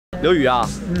刘宇啊，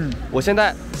我现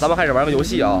在咱们开始玩个游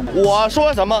戏啊，我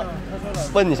说什么，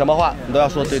问你什么话，你都要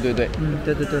说对对对。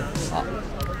对对对。好，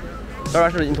这玩意儿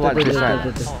是不是INTO1最帅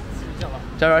的？对。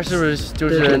这玩意儿是不是就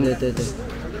是？对。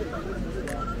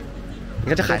你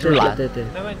看这海是不是蓝？对。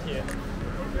没问题。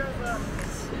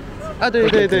啊，对。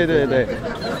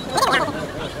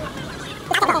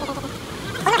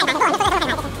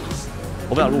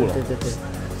我不想录了。对。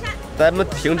咱们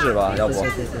停止吧，要不？对。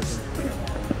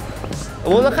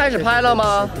我们开始拍了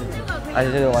吗？哎，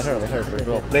行，完事儿了，没事儿，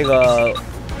说那个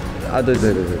啊，对。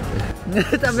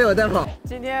他没有在跑。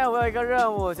今天我有一个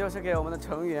任务，就是给我们的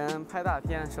成员拍大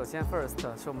片。首先 first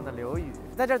是我们的刘宇，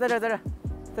在这，在这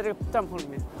个帐篷里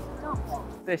面。帐篷？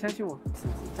对，相信我，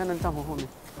站在帐篷后面。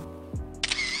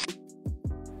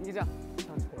你可以这样，上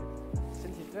腿，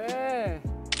身体对。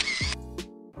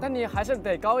但你还是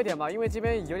得高一点吧，因为这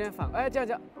边有点反。哎，这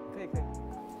样，可以。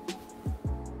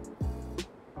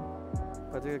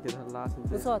把这个给它拉成这样。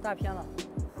不错，大片了。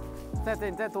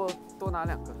你再多拿2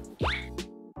个。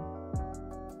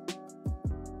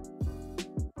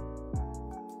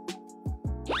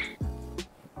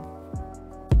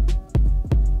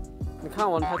你看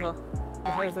我的抬头，你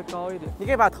还得再高一点。你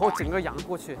可以把头整个仰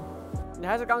过去。你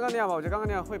还是刚刚那样吧，我觉得刚刚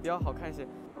那样会比较好看一些。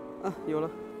啊，有了，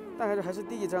大概还是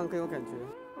第一张更有感觉。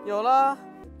有了。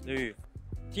刘宇，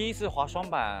第一次滑双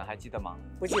板还记得吗？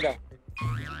不记得。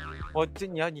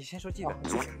你先说记得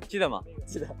吗？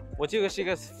记得。我这个是一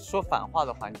个说反话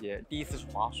的环节，第一次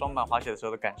滑双板滑雪的时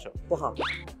候的感受。不好。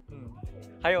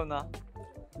还有呢？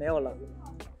没有了。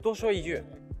多说一句。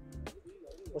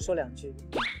我说2句。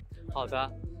好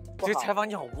的。这个采访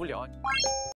你好无聊。